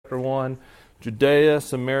chapter 1. Judea,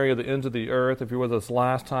 Samaria, the ends of the earth. If you were with us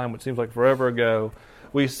last time, which seems like forever ago,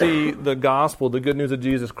 we see the gospel, the good news of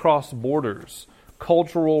Jesus, cross borders,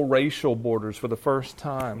 cultural, racial borders for the first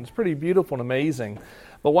time. It's pretty beautiful and amazing.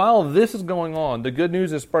 But while this is going on, the good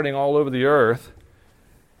news is spreading all over the earth,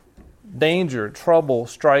 danger, trouble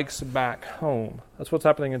strikes back home. That's what's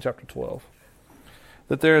happening in chapter 12.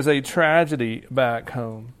 That there is a tragedy back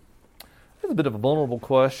home. It's a bit of a vulnerable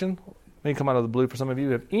question. May come out of the blue for some of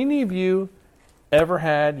you. Have any of you ever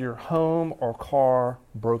had your home or car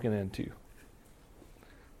broken into?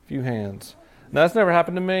 A few hands. Now, that's never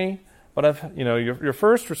happened to me, but your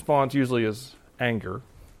first response usually is anger.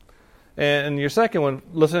 And your second one,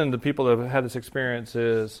 listening to people that have had this experience,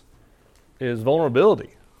 is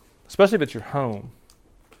vulnerability, especially if it's your home.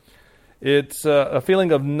 It's a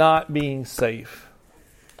feeling of not being safe.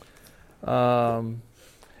 And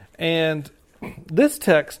this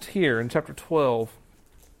text here in chapter 12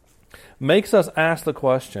 makes us ask the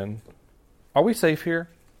question, are we safe here?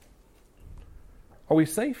 Are we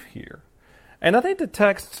safe here? And I think the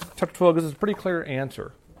text, chapter 12, gives us a pretty clear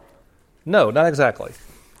answer. No, not exactly.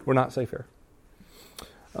 We're not safe here.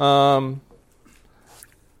 But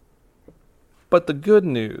the good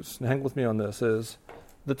news, and hang with me on this, is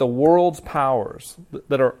that the world's powers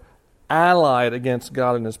that are allied against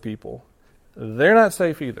God and His people, they're not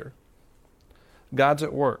safe either. God's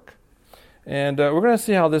at work. And we're going to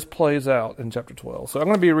see how this plays out in chapter 12. So I'm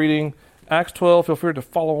going to be reading Acts 12. Feel free to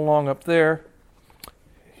follow along up there.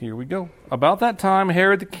 Here we go. About that time,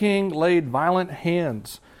 Herod the king laid violent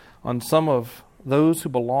hands on some of those who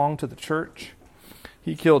belonged to the church.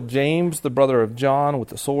 He killed James, the brother of John, with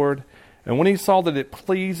the sword. And when he saw that it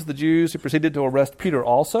pleased the Jews, he proceeded to arrest Peter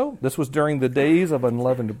also. This was during the days of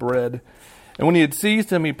unleavened bread. And when he had seized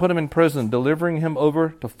him, he put him in prison, delivering him over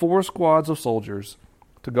to 4 squads of soldiers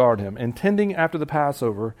to guard him, intending after the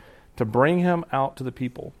Passover to bring him out to the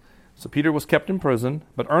people. So Peter was kept in prison,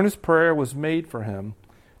 but earnest prayer was made for him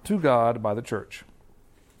to God by the church.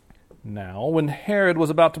 Now, when Herod was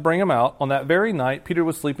about to bring him out, on that very night, Peter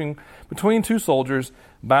was sleeping between 2 soldiers,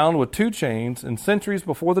 bound with 2 chains, and sentries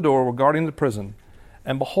before the door were guarding the prison.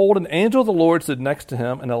 And behold, an angel of the Lord stood next to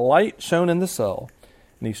him, and a light shone in the cell.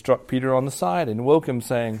 And he struck Peter on the side and woke him,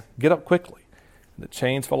 saying, "Get up quickly." And the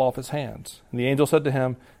chains fell off his hands. And the angel said to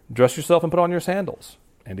him, "Dress yourself and put on your sandals."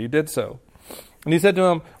 And he did so. And he said to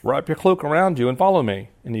him, "Wrap your cloak around you and follow me."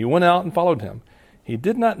 And he went out and followed him. He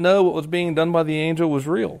did not know what was being done by the angel was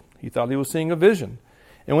real. He thought he was seeing a vision.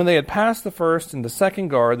 And when they had passed the first and the second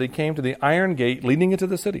guard, they came to the iron gate leading into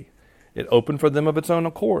the city. It opened for them of its own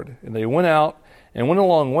accord. And they went out and went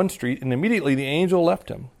along one street, and immediately the angel left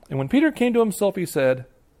him. And when Peter came to himself, he said,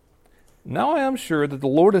 "Now I am sure that the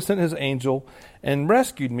Lord has sent his angel and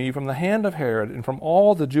rescued me from the hand of Herod and from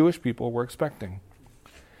all the Jewish people were expecting."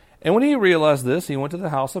 And when he realized this, he went to the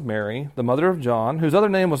house of Mary, the mother of John, whose other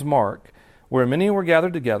name was Mark, where many were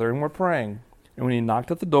gathered together and were praying. And when he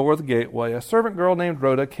knocked at the door of the gateway, a servant girl named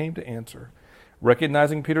Rhoda came to answer.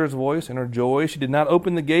 Recognizing Peter's voice, in her joy, she did not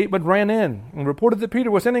open the gate, but ran in and reported that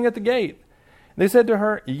Peter was standing at the gate. They said to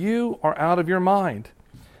her, "You are out of your mind."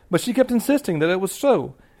 But she kept insisting that it was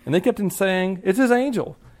so. And they kept on saying, "It's his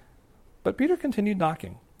angel." But Peter continued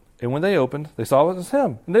knocking. And when they opened, they saw it was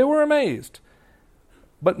him, and they were amazed.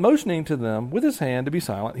 But motioning to them with his hand to be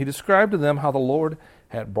silent, he described to them how the Lord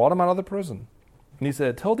had brought him out of the prison. And he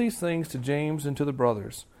said, "Tell these things to James and to the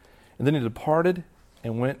brothers." And then he departed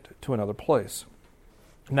and went to another place.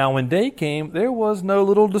 Now when day came, there was no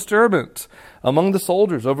little disturbance among the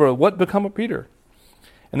soldiers over what become of Peter.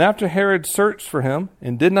 And after Herod searched for him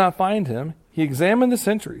and did not find him, he examined the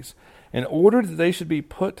sentries and ordered that they should be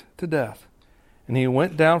put to death. And he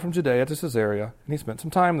went down from Judea to Caesarea, and he spent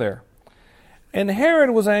some time there. And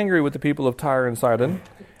Herod was angry with the people of Tyre and Sidon,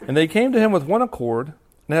 and they came to him with one accord,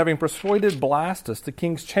 and having persuaded Blastus, the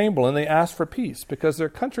king's chamberlain, they asked for peace, because their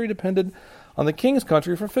country depended on the king's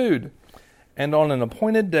country for food. And on an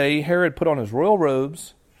appointed day, Herod put on his royal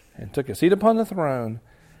robes, and took a seat upon the throne,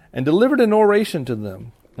 and delivered an oration to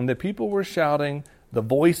them. And the people were shouting, "The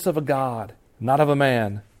voice of a God, not of a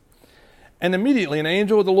man." And immediately an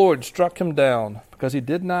angel of the Lord struck him down, because he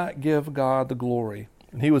did not give God the glory.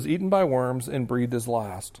 And he was eaten by worms and breathed his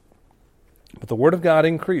last. But the word of God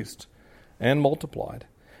increased and multiplied.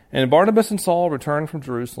 And Barnabas and Saul returned from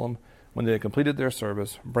Jerusalem when they had completed their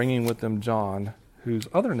service, bringing with them John, whose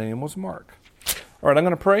other name was Mark. All right, I'm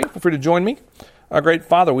going to pray. Feel free to join me. Our great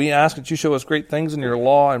Father, we ask that you show us great things in your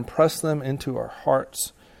law and press them into our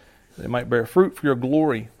hearts. They might bear fruit for your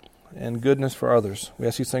glory and goodness for others. We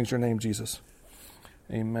ask these things in your name, Jesus.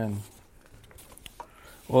 Amen.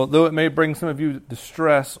 Well, though it may bring some of you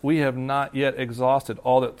distress, we have not yet exhausted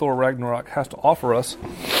all that Thor Ragnarok has to offer us.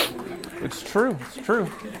 It's true. It's true.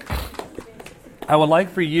 I would like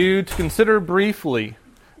for you to consider briefly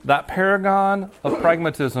that paragon of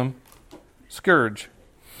pragmatism, Scourge.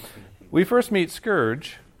 We first meet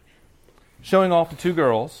Scourge showing off the two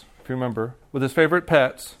girls, if you remember, with his favorite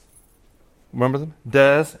pets. Remember them?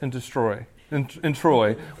 Des and Destroy. And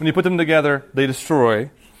Troy. When you put them together, they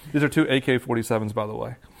destroy. These are two AK-47s, by the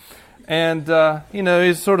way. And,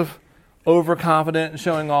 he's sort of overconfident and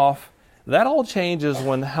showing off. That all changes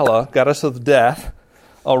when Hela, goddess of death,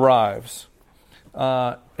 arrives.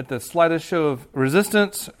 At the slightest show of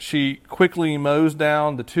resistance, she quickly mows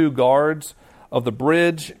down the two guards of the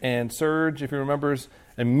bridge, and Surge, if he remembers,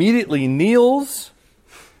 immediately kneels,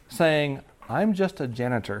 saying, "I'm just a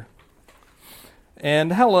janitor."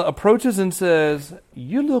 And Hela approaches and says,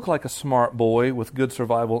 "You look like a smart boy with good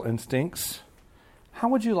survival instincts. How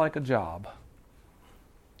would you like a job?"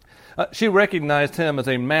 She recognized him as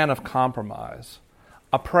a man of compromise,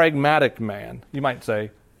 a pragmatic man, you might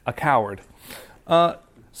say, a coward.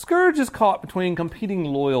 Scourge is caught between competing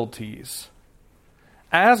loyalties.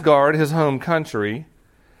 Asgard, his home country,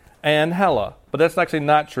 and Hela. But that's actually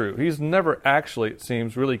not true. He's never actually, it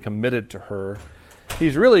seems, really committed to her.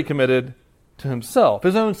 He's really committed to himself,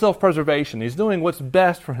 his own self-preservation. He's doing what's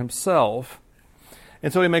best for himself.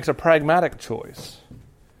 And so he makes a pragmatic choice.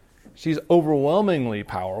 She's overwhelmingly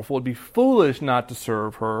powerful. It'd be foolish not to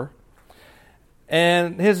serve her.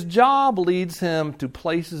 And his job leads him to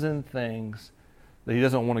places and things that he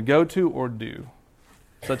doesn't want to go to or do,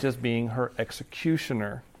 such as being her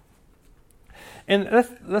executioner. And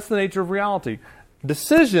that's the nature of reality.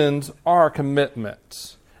 Decisions are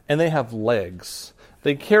commitments, and they have legs.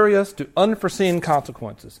 They carry us to unforeseen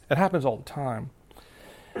consequences. It happens all the time.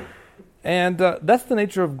 And that's the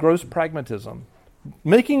nature of gross pragmatism.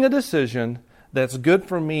 Making a decision that's good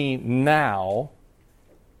for me now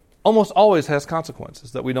almost always has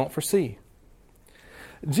consequences that we don't foresee.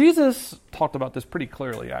 Jesus talked about this pretty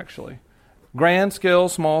clearly, actually. Grand scale,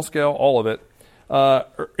 small scale, all of it.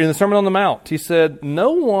 In the Sermon on the Mount, he said,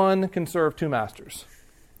 "No one can serve two masters.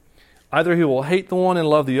 Either he will hate the one and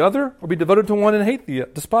love the other, or be devoted to one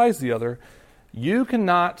and despise the other. You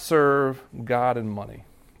cannot serve God and money."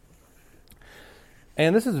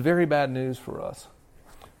 And this is very bad news for us.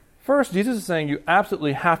 First, Jesus is saying you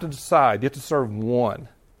absolutely have to decide. You have to serve one.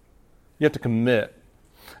 You have to commit.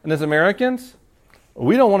 And as Americans,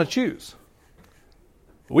 we don't want to choose.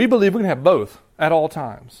 We believe we can have both at all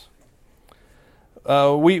times.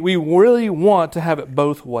 We really want to have it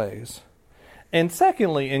both ways. And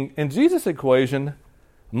secondly, in Jesus' equation,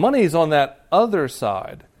 money is on that other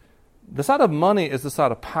side. The side of money is the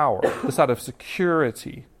side of power, the side of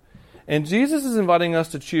security. And Jesus is inviting us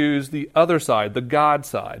to choose the other side, the God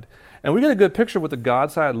side. And we get a good picture of what the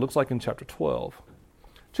God side looks like in chapter 12.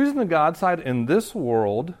 Choosing the God side in this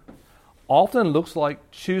world often looks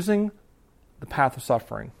like choosing the path of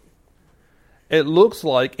suffering. It looks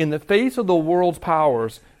like, in the face of the world's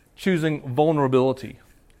powers, choosing vulnerability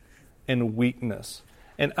and weakness.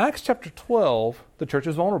 In Acts chapter 12, the church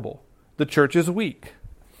is vulnerable. The church is weak.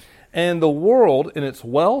 And the world, in its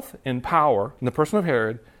wealth and power, in the person of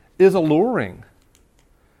Herod, is alluring.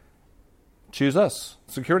 Choose us.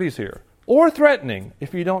 Security is here. Or threatening.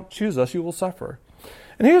 If you don't choose us, you will suffer.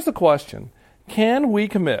 And here's the question. Can we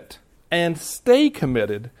commit and stay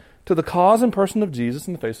committed to the cause and person of Jesus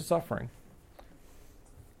in the face of suffering?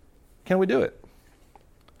 Can we do it?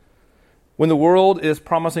 When the world is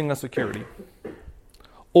promising us security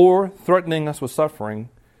or threatening us with suffering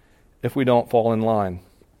if we don't fall in line.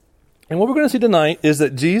 And what we're going to see tonight is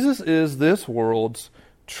that Jesus is this world's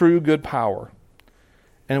true good power,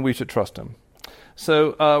 and we should trust him.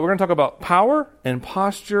 So we're going to talk about power and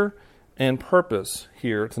posture and purpose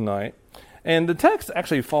here tonight. And the text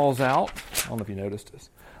actually falls out, I don't know if you noticed this,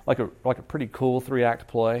 like a pretty cool 3-act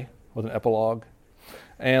play with an epilogue.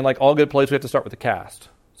 And like all good plays, we have to start with the cast.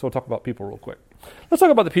 So we'll talk about people real quick. Let's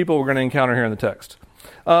talk about the people we're going to encounter here in the text.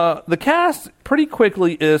 The cast pretty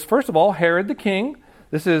quickly is, first of all, Herod the king.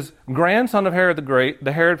 This is grandson of Herod the Great,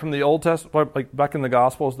 the Herod from the Old Testament, like back in the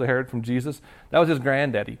Gospels, the Herod from Jesus. That was his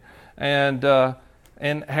granddaddy. And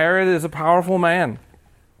Herod is a powerful man.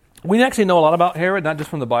 We actually know a lot about Herod, not just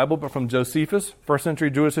from the Bible, but from Josephus, first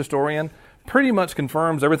century Jewish historian. Pretty much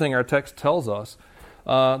confirms everything our text tells us,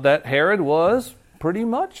 that Herod was pretty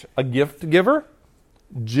much a gift giver,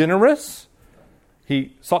 generous.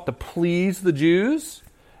 He sought to please the Jews,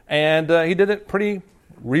 and he did it pretty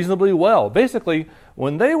reasonably well. Basically,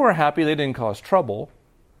 when they were happy, they didn't cause trouble.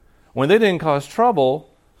 When they didn't cause trouble,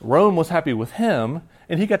 Rome was happy with him,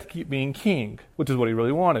 and he got to keep being king, which is what he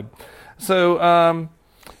really wanted. So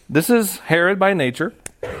this is Herod by nature.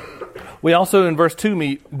 We also, in verse 2,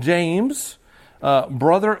 meet James,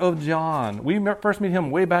 brother of John. We first meet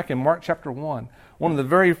him way back in Mark chapter 1. One of the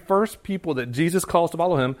very first people that Jesus calls to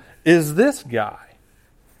follow him is this guy.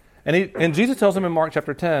 And Jesus tells him in Mark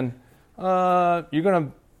chapter 10, you're going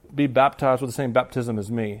to be baptized with the same baptism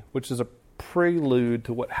as me, which is a prelude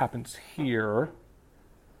to what happens here.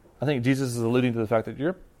 I think Jesus is alluding to the fact that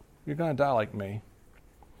you're going to die like me.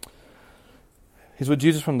 He's with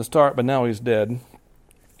Jesus from the start, but now he's dead.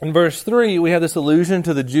 In verse 3, we have this allusion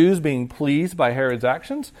to the Jews being pleased by Herod's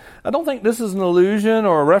actions. I don't think this is an allusion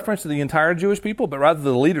or a reference to the entire Jewish people, but rather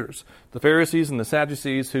the leaders, the Pharisees and the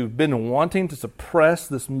Sadducees, who've been wanting to suppress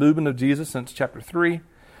this movement of Jesus since chapter 3.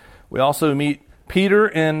 We also meet Peter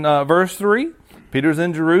in verse 3. Peter's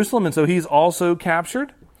in Jerusalem, and so he's also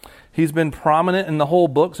captured. He's been prominent in the whole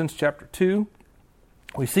book since chapter 2.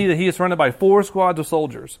 We see that he is surrounded by 4 squads of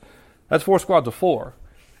soldiers. That's 4 squads of 4.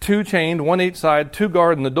 2 chained, 1 each side, 2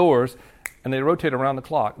 guarding the doors, and they rotate around the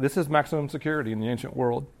clock. This is maximum security in the ancient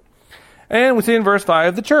world. And we see in verse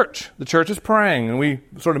 5 the church. The church is praying, and we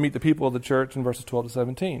sort of meet the people of the church in verses 12 to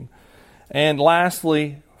 17. And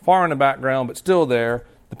lastly, far in the background, but still there,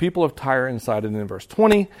 the people of Tyre and Sidon in verse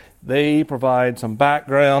 20. They provide some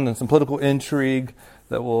background and some political intrigue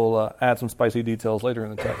that will add some spicy details later in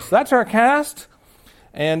the text. So that's our cast.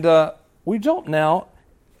 And we jump now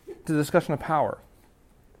to the discussion of power.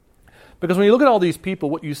 Because when you look at all these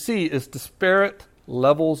people, what you see is disparate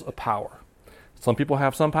levels of power. Some people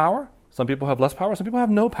have some power, some people have less power, some people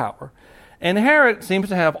have no power. And Herod seems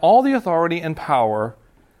to have all the authority and power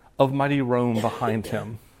of mighty Rome behind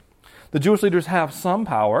him. The Jewish leaders have some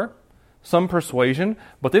power, some persuasion,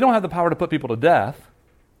 but they don't have the power to put people to death.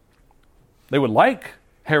 They would like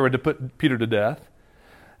Herod to put Peter to death.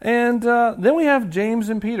 And then we have James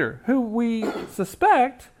and Peter, who we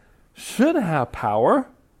suspect should have power.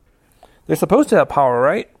 They're supposed to have power,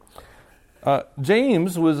 right?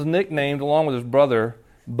 James was nicknamed, along with his brother,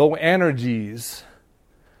 Boanerges,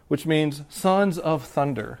 which means sons of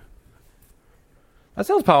thunder. That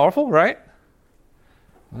sounds powerful, right?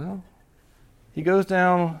 Well, he goes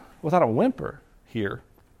down without a whimper here.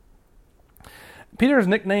 Peter is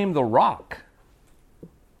nicknamed the Rock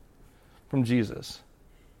from Jesus.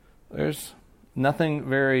 There's nothing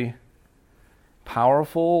very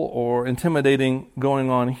powerful or intimidating going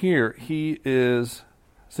on here. He is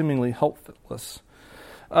seemingly helpless.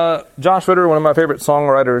 Josh Ritter, one of my favorite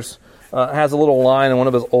songwriters, has a little line in one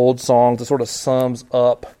of his old songs that sort of sums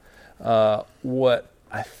up what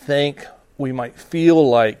I think we might feel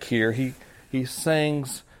like here. He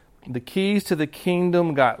sings, "The keys to the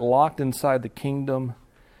kingdom got locked inside the kingdom.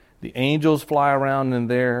 The angels fly around in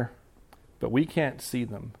there, but we can't see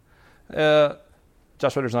them."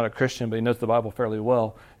 Josh Ritter's not a Christian, but he knows the Bible fairly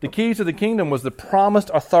well. The keys to the kingdom was the promised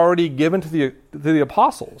authority given to the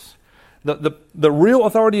apostles. The real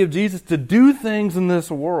authority of Jesus to do things in this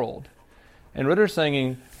world. And Ritter's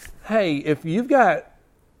saying, hey, if you've got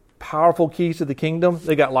powerful keys to the kingdom,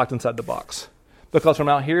 they got locked inside the box. Because from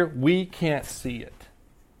out here, we can't see it.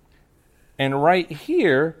 And right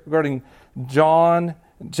here, regarding John,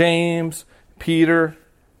 James, Peter,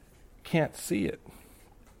 can't see it.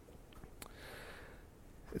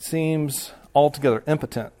 It seems altogether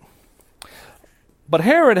impotent. But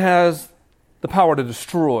Herod has the power to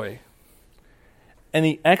destroy, and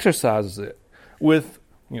he exercises it with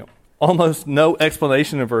almost no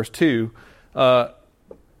explanation in verse 2.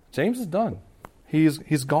 James is done.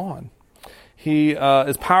 He's gone. He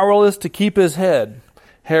is powerless to keep his head.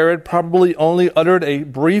 Herod probably only uttered a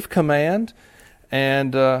brief command,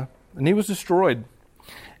 and he was destroyed.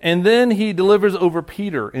 And then he delivers over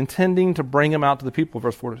Peter, intending to bring him out to the people,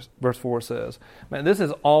 verse 4 says. Man, this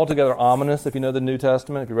is altogether ominous if you know the New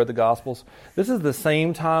Testament, if you read the Gospels. This is the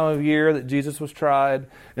same time of year that Jesus was tried,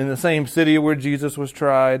 in the same city where Jesus was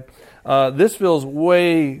tried. This feels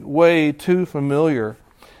way, way too familiar.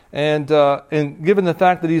 And given the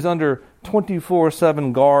fact that he's under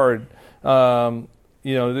 24/7 guard,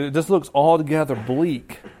 this looks altogether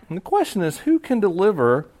bleak. And the question is, who can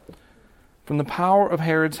deliver from the power of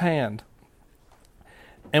Herod's hand?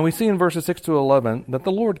 And we see in verses 6 to 11 that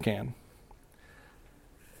the Lord can.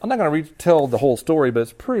 I'm not going to retell the whole story, but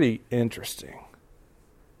it's pretty interesting.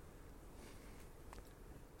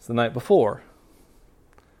 It's the night before.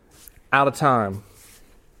 Out of time.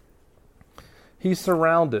 He's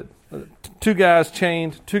surrounded. 2 guys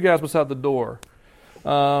chained, 2 guys beside the door.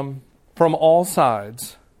 From all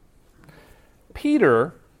sides.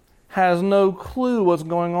 Peter has no clue what's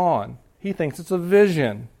going on. He thinks it's a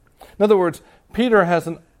vision. In other words, Peter has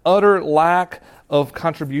an utter lack of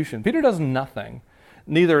contribution. Peter does nothing.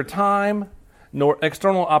 Neither time, nor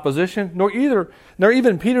external opposition, nor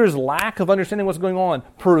even Peter's lack of understanding what's going on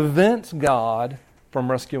prevents God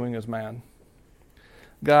from rescuing his man.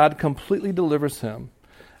 God completely delivers him.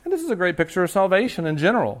 And this is a great picture of salvation in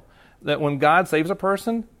general, that when God saves a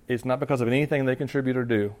person, it's not because of anything they contribute or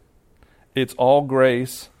do. It's all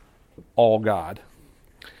grace, all God.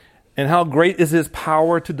 And how great is his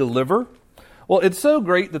power to deliver? Well, it's so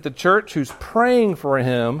great that the church who's praying for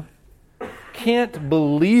him can't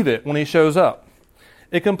believe it when he shows up.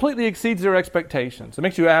 It completely exceeds their expectations. It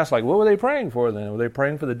makes you ask, like, what were they praying for then? Were they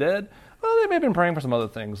praying for the dead? Well, they may have been praying for some other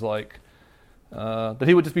things, like that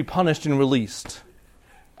he would just be punished and released,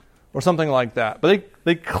 or something like that. But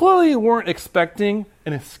they clearly weren't expecting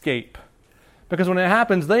an escape, because when it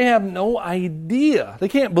happens, they have no idea. They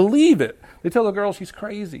can't believe it. They tell the girl she's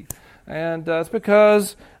crazy. And it's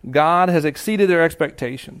because God has exceeded their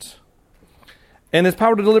expectations. And his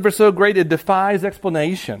power to deliver is so great, it defies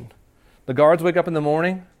explanation. The guards wake up in the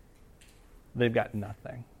morning, they've got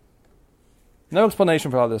nothing. No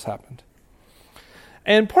explanation for how this happened.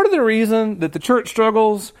 And part of the reason that the church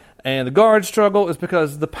struggles and the guards struggle is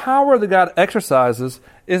because the power that God exercises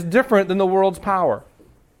is different than the world's power.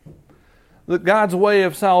 That God's way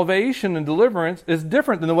of salvation and deliverance is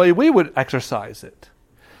different than the way we would exercise it.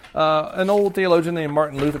 An old theologian named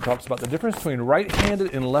Martin Luther talks about the difference between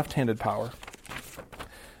right-handed and left-handed power.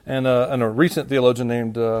 And a recent theologian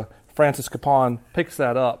named Francis Capon picks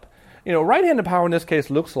that up. Right-handed power in this case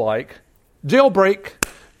looks like jailbreak.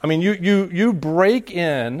 I mean, you break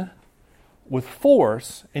in with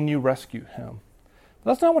force and you rescue him.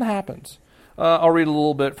 But that's not what happens. I'll read a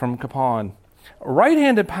little bit from Capon.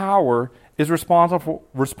 Right-handed power is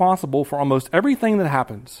responsible for almost everything that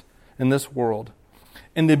happens in this world.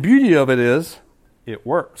 And the beauty of it is, it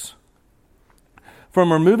works.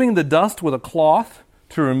 From removing the dust with a cloth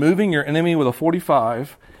to removing your enemy with a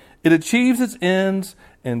 45, it achieves its ends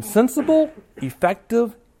in sensible,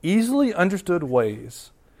 effective, easily understood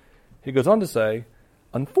ways. He goes on to say,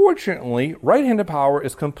 unfortunately, right-handed power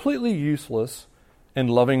is completely useless in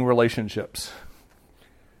loving relationships.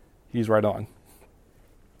 He's right on.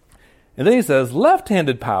 And then he says,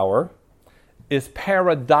 left-handed power is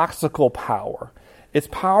paradoxical power. It's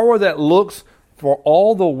power that looks for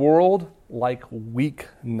all the world like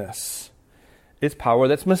weakness. It's power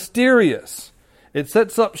that's mysterious. It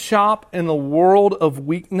sets up shop in the world of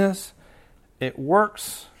weakness. It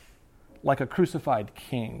works like a crucified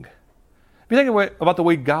king. If you think about the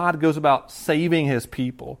way God goes about saving his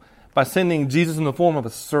people by sending Jesus in the form of a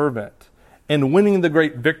servant and winning the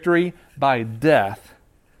great victory by death,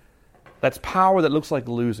 that's power that looks like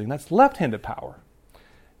losing. That's left-handed power.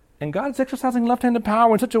 And God's exercising left-handed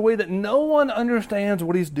power in such a way that no one understands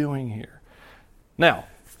what he's doing here. Now,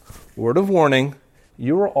 word of warning,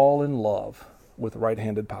 you are all in love with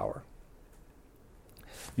right-handed power.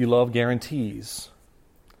 You love guarantees.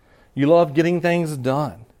 You love getting things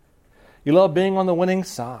done. You love being on the winning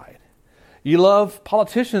side. You love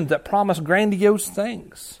politicians that promise grandiose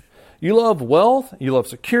things. You love wealth. You love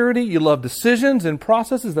security. You love decisions and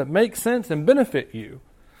processes that make sense and benefit you.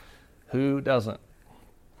 Who doesn't?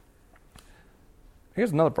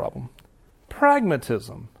 Here's another problem.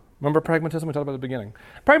 Pragmatism. Remember pragmatism we talked about at the beginning?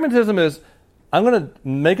 Pragmatism is, I'm going to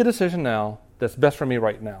make a decision now that's best for me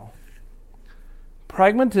right now.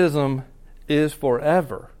 Pragmatism is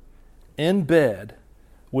forever in bed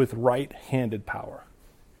with right-handed power.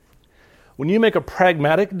 When you make a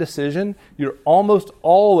pragmatic decision, you're almost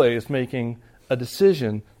always making a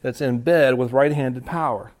decision that's in bed with right-handed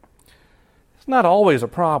power. It's not always a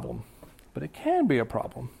problem, but it can be a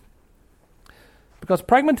problem. Because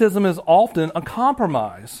pragmatism is often a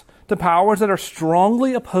compromise to powers that are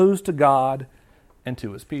strongly opposed to God and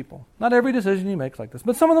to his people. Not every decision you make is like this,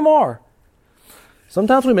 but some of them are.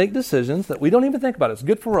 Sometimes we make decisions that we don't even think about. It's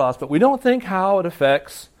good for us, but we don't think how it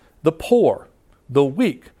affects the poor, the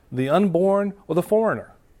weak, the unborn, or the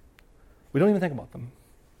foreigner. We don't even think about them.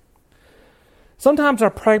 Sometimes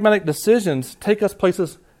our pragmatic decisions take us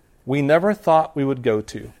places we never thought we would go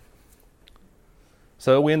to.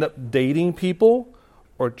 So we end up dating people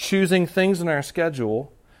or choosing things in our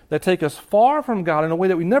schedule that take us far from God in a way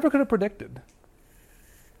that we never could have predicted.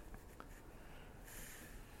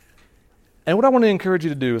 And what I want to encourage you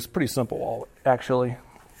to do is pretty simple, actually.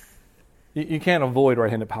 You can't avoid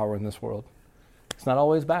right-handed power in this world. It's not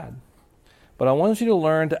always bad. But I want you to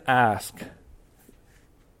learn to ask,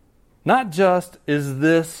 not just, is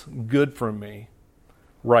this good for me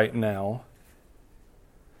right now?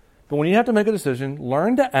 But when you have to make a decision,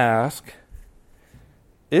 learn to ask,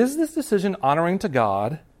 is this decision honoring to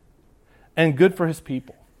God and good for his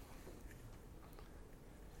people?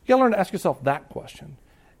 You got to learn to ask yourself that question.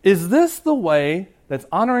 Is this the way that's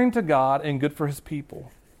honoring to God and good for his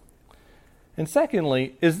people? And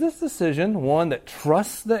secondly, is this decision one that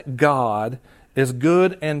trusts that God is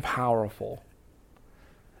good and powerful?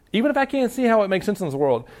 Even if I can't see how it makes sense in this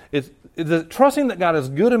world, is it trusting that God is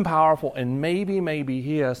good and powerful and maybe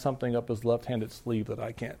he has something up his left-handed sleeve that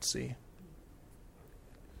I can't see?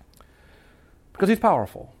 Because he's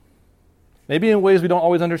powerful. Maybe in ways we don't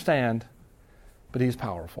always understand, but he's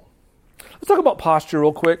powerful. Let's talk about posture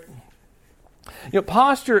real quick.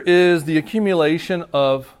 Posture is the accumulation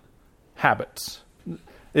of habits.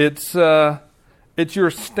 It's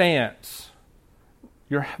your stance,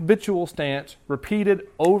 your habitual stance, repeated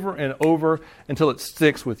over and over until it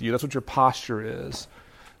sticks with you. That's what your posture is,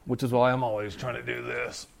 which is why I'm always trying to do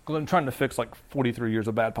this. I'm trying to fix like 43 years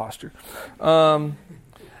of bad posture.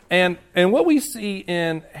 And what we see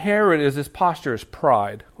in Herod is his posture is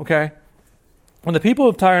pride, okay? When the people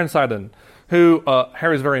of Tyre and Sidon, who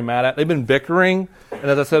Herod's very mad at, they've been bickering, and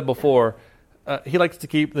as I said before, he likes to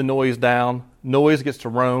keep the noise down. Noise gets to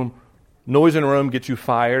Rome. Noise in Rome gets you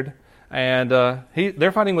fired. And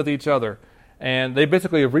they're fighting with each other. And they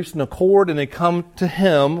basically have reached an accord, and they come to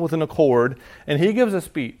him with an accord, and he gives a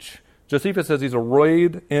speech. Josephus says he's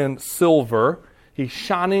arrayed in silver. He's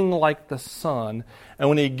shining like the sun. And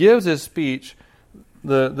when he gives his speech,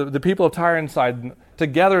 the people of Tyre and Sidon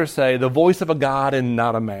together say, the voice of a God and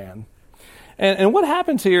not a man. And what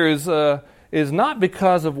happens here is not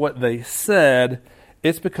because of what they said,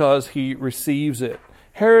 it's because he receives it.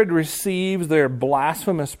 Herod receives their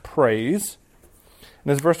blasphemous praise.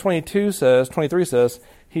 And as verse 23 says,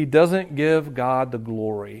 he doesn't give God the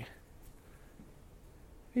glory.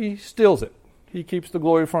 He steals it. He keeps the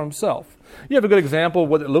glory for himself. You have a good example of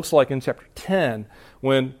what it looks like in chapter 10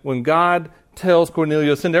 when God tells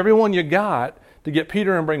Cornelius, send everyone you got to get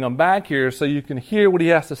Peter and bring him back here so you can hear what he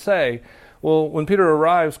has to say. Well, when Peter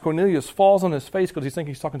arrives, Cornelius falls on his face because he thinks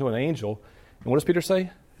he's talking to an angel. And what does Peter say?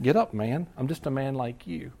 Get up, man. I'm just a man like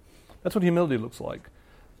you. That's what humility looks like.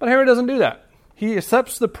 But Herod doesn't do that. He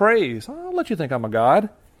accepts the praise. I'll let you think I'm a god.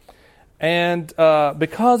 And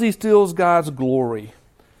because he steals God's glory,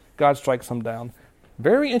 God strikes him down.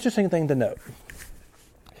 Very interesting thing to note.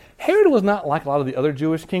 Herod was not like a lot of the other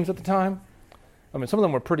Jewish kings at the time. I mean, some of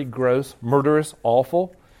them were pretty gross, murderous,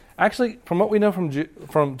 awful. Actually, from what we know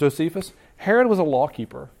from Josephus, Herod was a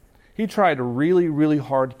lawkeeper. He tried really, really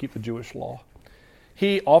hard to keep the Jewish law.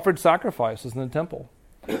 He offered sacrifices in the temple.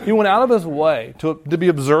 He went out of his way to be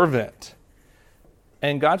observant.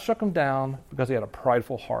 And God struck him down because he had a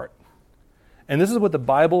prideful heart. And this is what the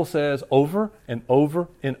Bible says over and over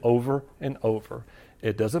and over and over.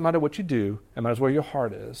 It doesn't matter what you do. It matters where your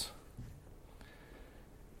heart is.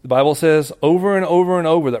 The Bible says over and over and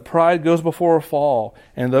over that pride goes before a fall,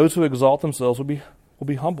 and those who exalt themselves will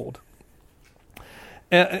be humbled.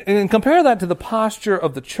 And compare that to the posture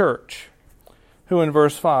of the church, who in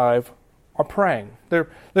verse 5 are praying. They're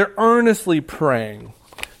earnestly praying.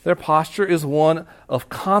 Their posture is one of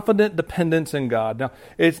confident dependence in God. Now,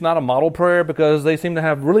 it's not a model prayer because they seem to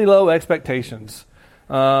have really low expectations.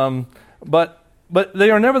 But they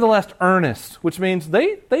are nevertheless earnest, which means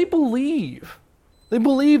they believe. They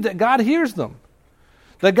believe that God hears them,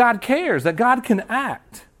 that God cares, that God can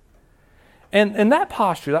act. And that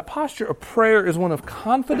posture of prayer is one of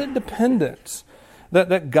confident dependence,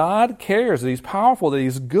 that God cares, that He's powerful, that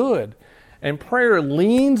He's good. And prayer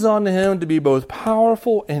leans on Him to be both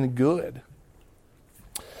powerful and good.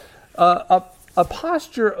 A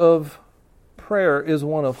posture of prayer is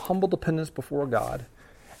one of humble dependence before God.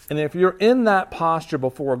 And if you're in that posture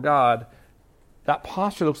before God, that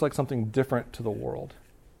posture looks like something different to the world.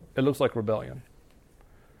 It looks like rebellion.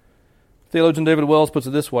 Theologian David Wells puts it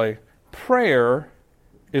this way: prayer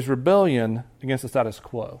is rebellion against the status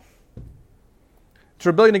quo. It's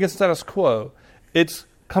rebellion against the status quo. It's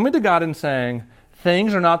coming to God and saying,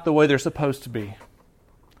 things are not the way they're supposed to be.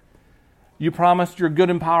 You promised you're good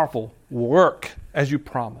and powerful. Work as you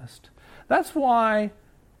promised. That's why,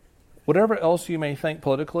 whatever else you may think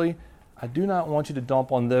politically, I do not want you to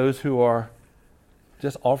dump on those who are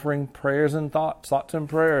just offering prayers and thoughts and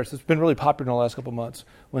prayers. It's been really popular in the last couple of months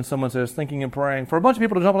when someone says thinking and praying. For a bunch of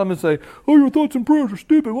people to jump on them and say, oh, your thoughts and prayers are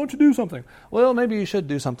stupid. Why don't you do something? Well, maybe you should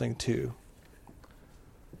do something too.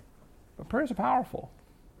 But prayers are powerful.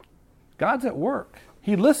 God's at work.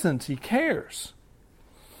 He listens. He cares.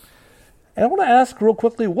 And I want to ask real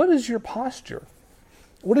quickly, what is your posture?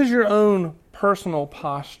 What is your own personal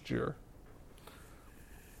posture?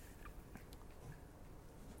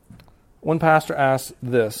 One pastor asked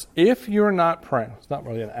this: if you're not praying, it's not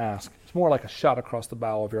really an ask, it's more like a shot across the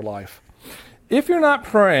bow of your life. If you're not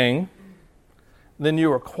praying, then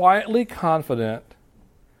you are quietly confident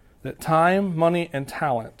that time, money, and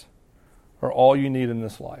talent are all you need in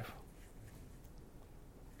this life.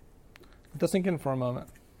 Let that sink in for a moment.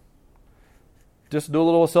 Just do a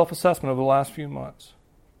little self-assessment over the last few months.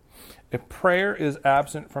 If prayer is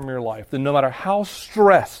absent from your life, then no matter how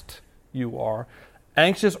stressed you are,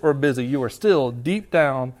 anxious or busy, you are still deep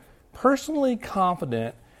down personally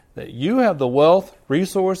confident that you have the wealth,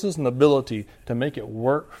 resources, and ability to make it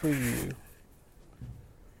work for you.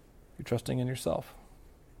 You're trusting in yourself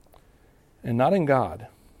and not in God.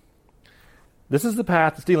 This is the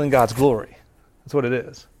path to stealing God's glory. That's what it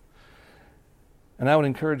is. And I would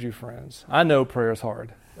encourage you, friends. I know prayer is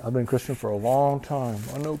hard. I've been a Christian for a long time.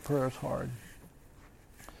 I know prayer is hard.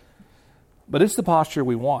 But it's the posture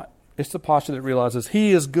we want. It's the posture that realizes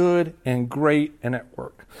He is good and great and at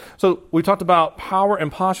work. So we talked about power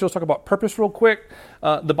and posture. Let's talk about purpose real quick.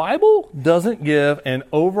 The Bible doesn't give an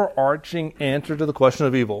overarching answer to the question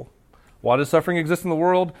of evil. Why does suffering exist in the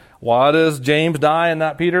world? Why does James die and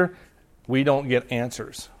not Peter? We don't get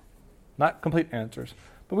answers. Not complete answers.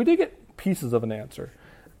 But we do get pieces of an answer.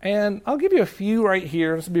 And I'll give you a few right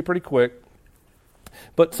here. This will be pretty quick.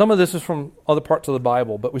 But some of this is from other parts of the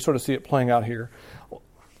Bible, but we sort of see it playing out here.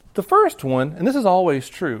 The first one, and this is always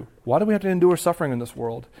true, why do we have to endure suffering in this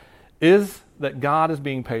world, is that God is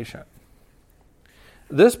being patient.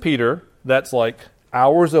 This Peter, that's like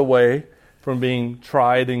hours away from being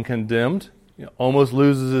tried and condemned, almost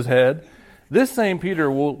loses his head. This same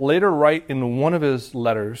Peter will later write in one of his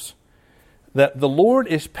letters that the Lord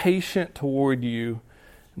is patient toward you,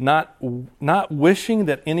 not wishing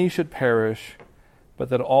that any should perish, but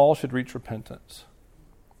that all should reach repentance.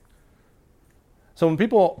 So when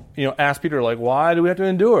people, ask Peter, like, why do we have to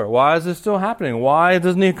endure? Why is this still happening? Why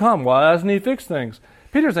doesn't He come? Why doesn't He fix things?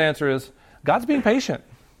 Peter's answer is, God's being patient.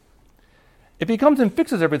 If He comes and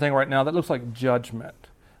fixes everything right now, that looks like judgment.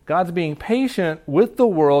 God's being patient with the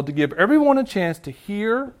world to give everyone a chance to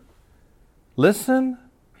hear, listen,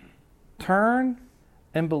 turn,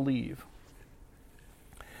 and believe.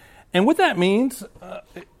 And what that means,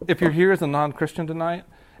 if you're here as a non-Christian tonight,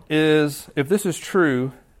 is, if this is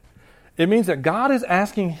true, it means that God is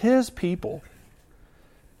asking His people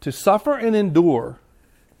to suffer and endure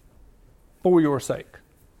for your sake.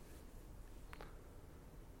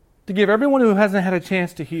 To give everyone who hasn't had a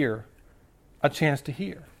chance to hear, a chance to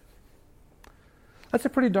hear. That's a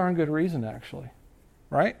pretty darn good reason, actually.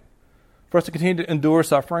 Right? For us to continue to endure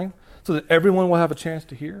suffering so that everyone will have a chance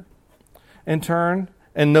to hear and turn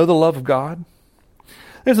and know the love of God.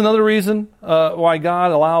 There's another reason why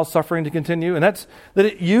God allows suffering to continue, and that's that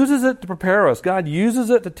it uses it to prepare us. God uses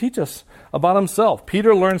it to teach us about Himself.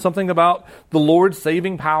 Peter learned something about the Lord's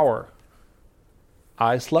saving power.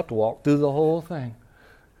 I walked through the whole thing.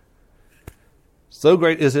 So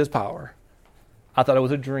great is His power. I thought it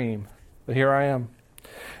was a dream, but here I am.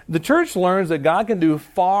 The church learns that God can do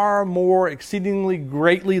far more exceedingly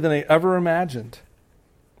greatly than they ever imagined.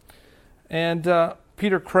 And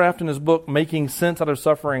Peter Kraft, in his book, Making Sense Out of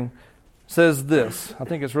Suffering, says this. I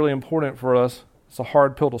think it's really important for us. It's a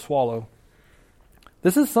hard pill to swallow.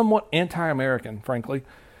 This is somewhat anti-American, frankly.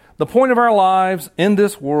 The point of our lives in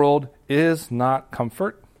this world is not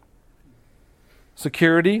comfort,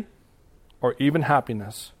 security, or even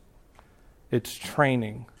happiness. It's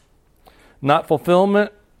training. Not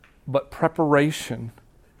fulfillment, but preparation.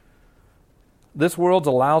 This world's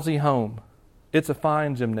a lousy home. It's a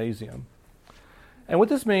fine gymnasium. And what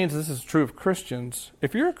this means, this is true of Christians.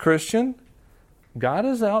 If you're a Christian, God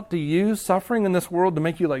is out to use suffering in this world to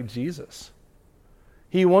make you like Jesus.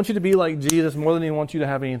 He wants you to be like Jesus more than He wants you to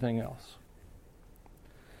have anything else.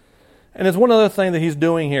 And there's one other thing that He's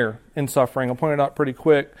doing here in suffering. I'll point it out pretty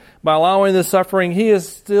quick. By allowing this suffering, He is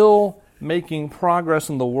still making progress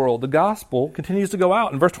in the world. The gospel continues to go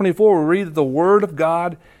out. In verse 24, we read that the word of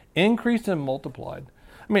God increased and multiplied.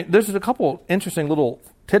 I mean, there's a couple interesting little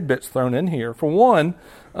tidbits thrown in here. For one,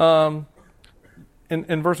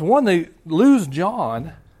 in verse 1, they lose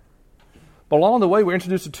John, but along the way, we're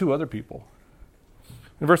introduced to two other people.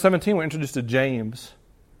 In verse 17, we're introduced to James,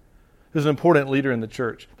 who's an important leader in the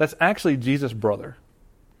church. That's actually Jesus' brother.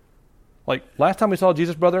 Like, last time we saw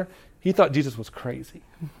Jesus' brother, he thought Jesus was crazy.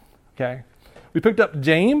 Okay? We picked up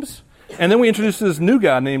James, and then we introduced this new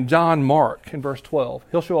guy named John Mark in verse 12.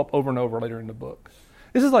 He'll show up over and over later in the book.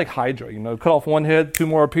 This is like Hydra, cut off one head, two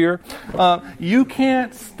more appear. You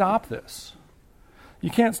can't stop this. You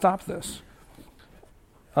can't stop this.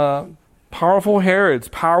 Powerful Herod's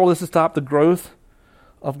powerless to stop the growth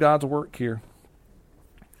of God's work here.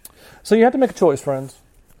 So you have to make a choice, friends.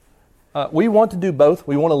 We want to do both.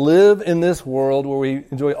 We want to live in this world where we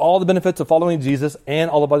enjoy all the benefits of following Jesus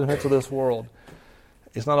and all the benefits of this world.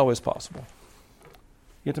 It's not always possible.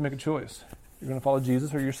 You have to make a choice. You're going to follow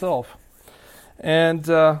Jesus or yourself. And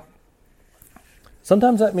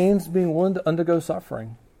sometimes that means being willing to undergo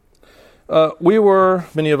suffering.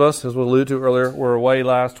 Many of us, as we alluded to earlier, were away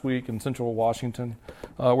last week in central Washington,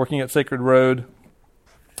 working at Sacred Road.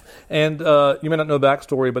 And you may not know the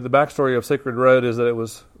backstory, but the backstory of Sacred Road is that it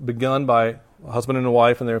was begun by a husband and a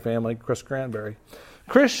wife and their family, Chris Cranberry.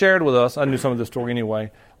 Chris shared with us, I knew some of this story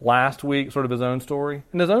anyway, last week, sort of his own story.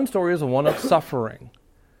 And his own story is one of suffering.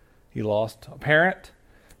 He lost a parent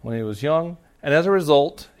when he was young, and as a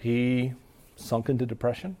result, he sunk into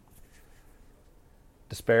depression,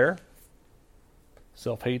 despair,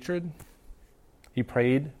 self-hatred. He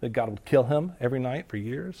prayed that God would kill him every night for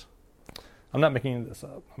years. I'm not making this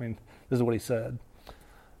up. I mean, this is what he said.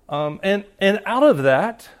 And out of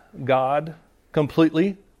that, God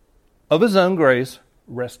completely, of his own grace,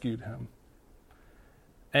 rescued him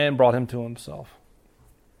and brought him to himself.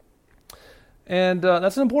 And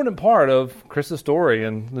that's an important part of Chris's story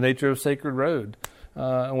and the nature of Sacred Road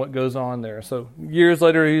and what goes on there. So years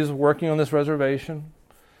later, he's working on this reservation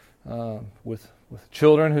with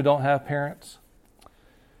children who don't have parents.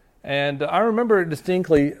 And I remember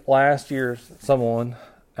distinctly last year someone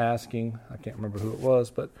asking, I can't remember who it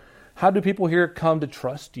was, but how do people here come to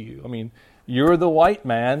trust you? I mean, you're the white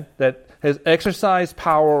man that has exercised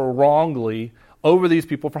power wrongly over these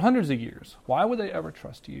people for hundreds of years. Why would they ever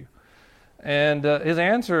trust you? And his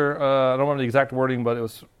answer, I don't remember the exact wording, but it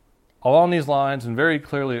was along these lines, and very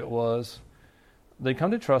clearly it was, they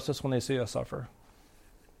come to trust us when they see us suffer.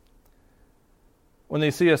 When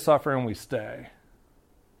they see us suffer and we stay.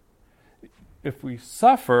 If we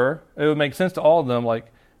suffer, it would make sense to all of them,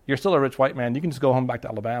 like, you're still a rich white man, you can just go home back to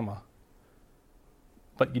Alabama.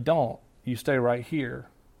 But you don't. You stay right here.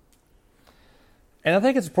 And I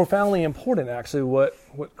think it's profoundly important, actually,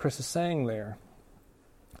 what Chris is saying there.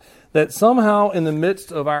 That somehow in the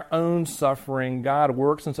midst of our own suffering, God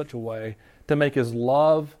works in such a way to make his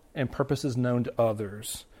love and purposes known to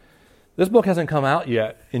others. This book hasn't come out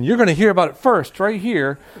yet, and you're going to hear about it first, right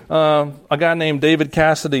here. A guy named David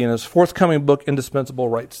Cassidy, in his forthcoming book, Indispensable,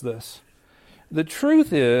 writes this. The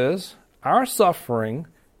truth is, our suffering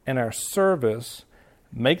and our service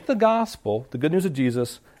make the gospel, the good news of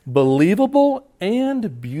Jesus, believable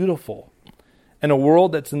and beautiful in a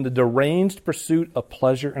world that's in the deranged pursuit of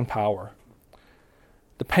pleasure and power.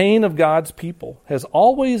 The pain of God's people has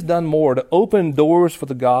always done more to open doors for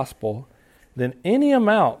the gospel than any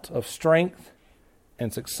amount of strength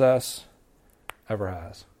and success ever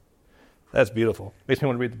has. That's beautiful. Makes me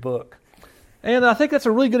want to read the book. And I think that's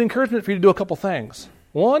a really good encouragement for you to do a couple things.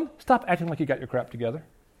 One, stop acting like you got your crap together.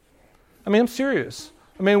 I mean, I'm serious.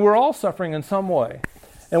 I mean, we're all suffering in some way.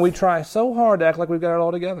 And we try so hard to act like we've got it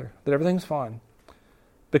all together, that everything's fine.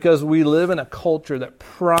 Because we live in a culture that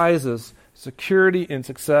prizes security and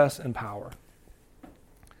success and power.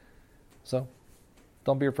 So,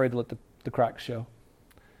 don't be afraid to let the cracks show.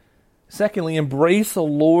 Secondly, embrace a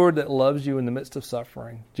Lord that loves you in the midst of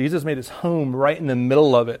suffering. Jesus made his home right in the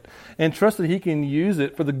middle of it, and trust that he can use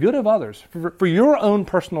it for the good of others, for your own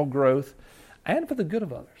personal growth, and for the good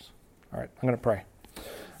of others. All right, I'm going to pray.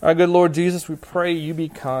 Our good Lord Jesus, we pray you be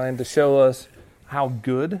kind to show us how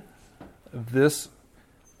good this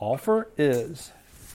offer is